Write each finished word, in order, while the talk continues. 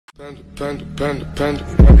I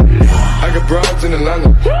got broads in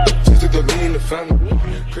Atlanta. Just took the lean in the family.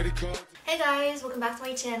 Hey guys, welcome back to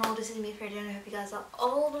my channel. This is me, Ferdinand. I hope you guys are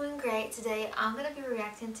all doing great. Today I'm gonna be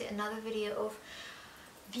reacting to another video of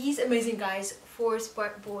these amazing guys,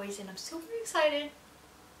 FORCEPARKBOIS, and I'm super excited.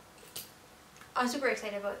 I'm super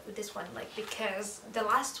excited about this one, like, because the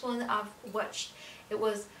last one I've watched, it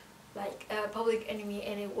was like Public Enemy,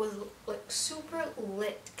 and it was like super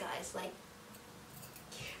lit, guys. Like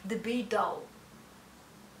the beat though,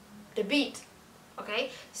 the beat. Okay,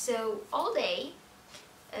 so all day,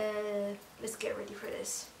 let's get ready for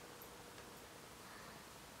this.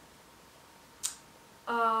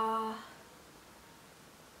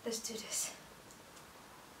 Let's do this.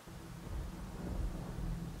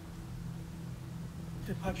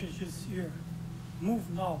 The package is here. Move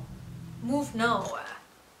now. Move now.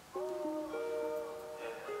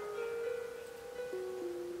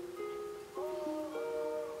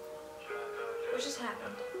 What just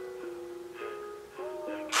happened?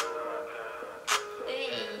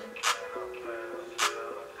 Hey.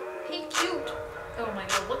 He cute. Oh my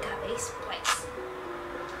god, look at this place.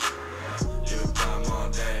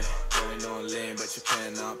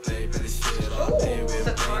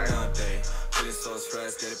 The car.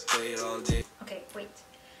 Okay, wait.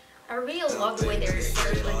 I really love the way they're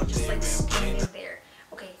like just like standing there.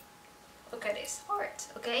 Okay, look at this art.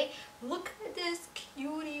 Okay, look at this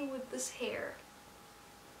cutie with this hair.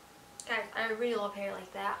 Guys, I really love hair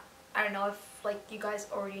like that. I don't know if like you guys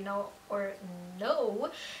already know or know,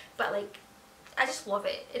 but like I just love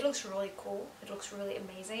it. It looks really cool. It looks really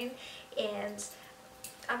amazing, and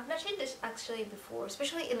I've mentioned this actually before,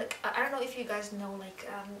 especially in like, I don't know if you guys know, like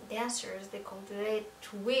dancers, they call them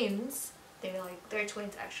twins. They're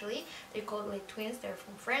twins actually. They're called like twins. They're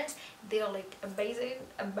from France. They are like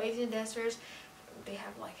amazing dancers. They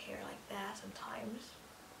have like hair like that sometimes.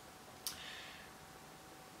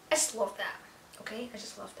 I just love that. Okay, I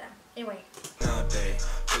just love that. Anyway. I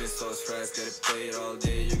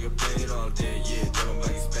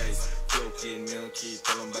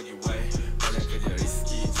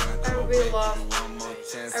really love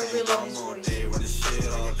his voice.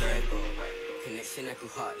 Connection aku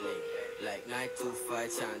Holic, like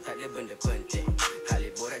 925 chan tak ada benda penting.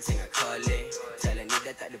 Kali borak jangan calling. Jalan ni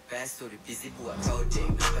dah tak ada best, so dia busy buat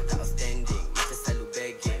coding. Nampak tak outstanding, macam selalu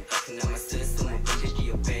begging. Tak kena masa, semua benda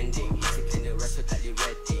dia pending. Macam kena rush, so tak dia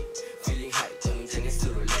ready. Feeling hype, tolong jangan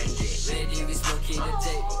suruh landing. Ready, we smoking the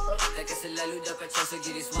day. Takkan selalu dapat chance, so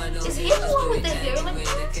give this one on. Is he the one with the hair? Like,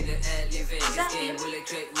 is that him? Bullet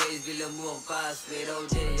crate ways, bila move past. Wait all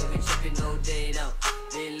day, I've been tripping all day now.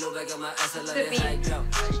 They know how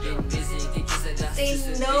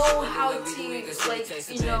to, like,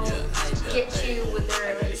 you know, get you with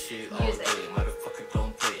their music.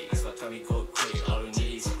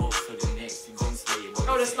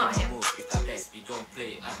 Oh, that's not him.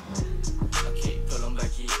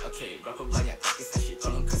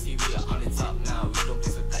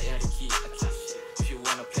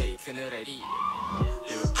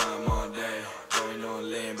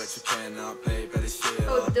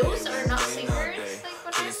 Oh, those are not singers? Like,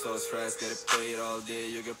 what are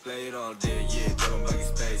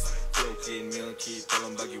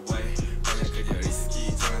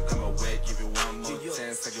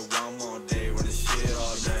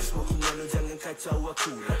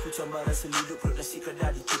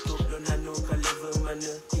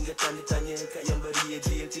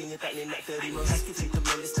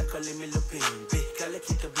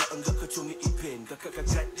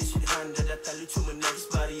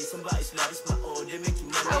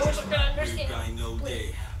I wish I could understand.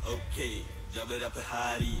 Please. Okay, jump up a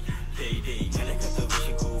hari, payday. Can I cut the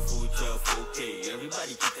vision go future 4K?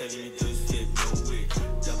 Everybody keep telling me just shit, no way.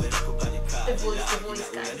 Jump it up about the car. The voice,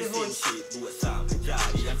 guys, the voice.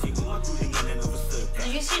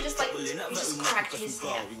 Did you see just like, he just cracked his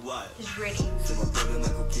head. He's ready.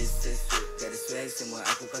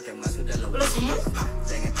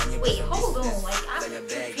 Wait, hold on, like, I'm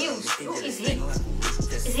confused. Who is he?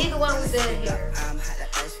 Is he the one with the hair?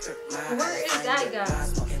 Where is that guy?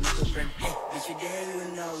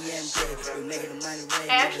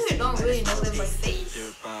 I actually don't really know them by face.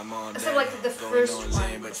 Except like the first one.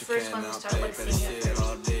 The first one who started like singing at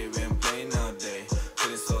first.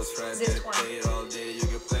 This one.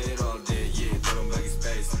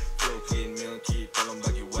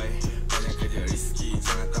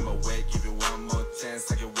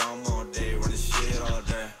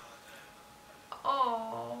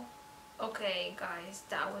 Oh, okay, guys,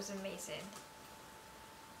 that was amazing.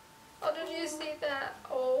 Oh, did you see that?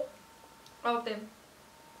 Oh, all of them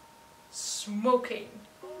smoking.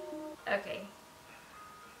 Okay.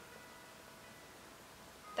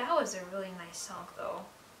 was a really nice song though.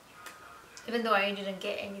 Even though I didn't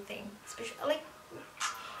get anything special, like,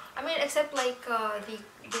 I mean, except like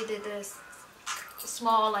the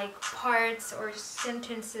small like parts or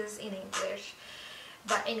sentences in English.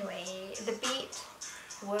 But anyway, the beat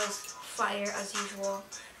was fire as usual.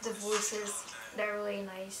 The voices, they're really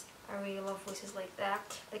nice. I really love voices like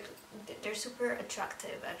that. Like, they're super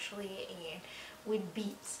attractive actually, and with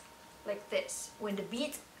beats like this. When the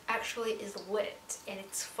beat actually is lit and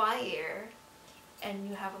it's fire, and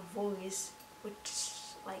you have a voice which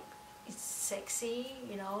like is sexy,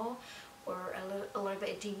 you know, or a little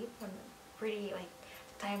bit deep and pretty, like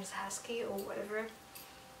times husky or whatever.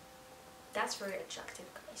 That's very attractive,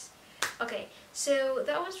 guys. Okay, so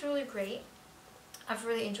that was really great. I've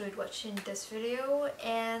really enjoyed watching this video,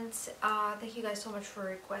 and thank you guys so much for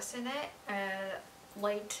requesting it.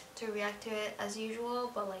 Late to react to it as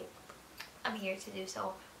usual, but like, I'm here to do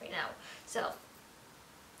so right now. So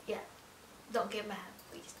yeah, don't get mad,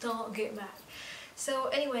 please don't get mad. So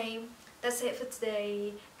anyway, that's it for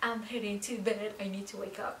today. I'm heading to bed. I need to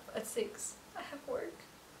wake up at 6. I have work.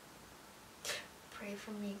 Pray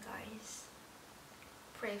for me, guys.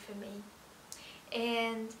 Pray for me.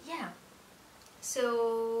 And yeah,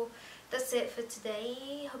 so that's it for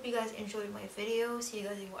today. Hope you guys enjoyed my video. See you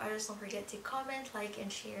guys in more others. Don't forget to comment, like,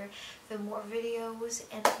 and share for more videos.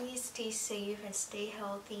 And please stay safe and stay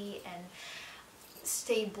healthy and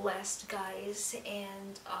stay blessed, guys.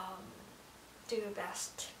 And do your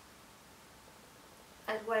best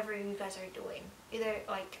at whatever you guys are doing, either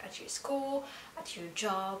like at your school, at your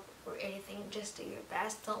job, or anything. Just do your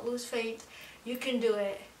best. Don't lose faith. You can do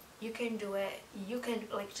it. You can do it. You can,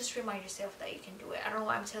 like, just remind yourself that you can do it. I don't know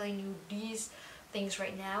why I'm telling you these things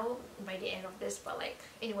right now by the end of this, but like,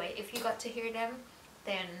 anyway, if you got to hear them,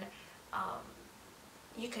 then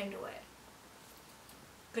you can do it.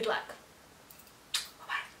 Good luck.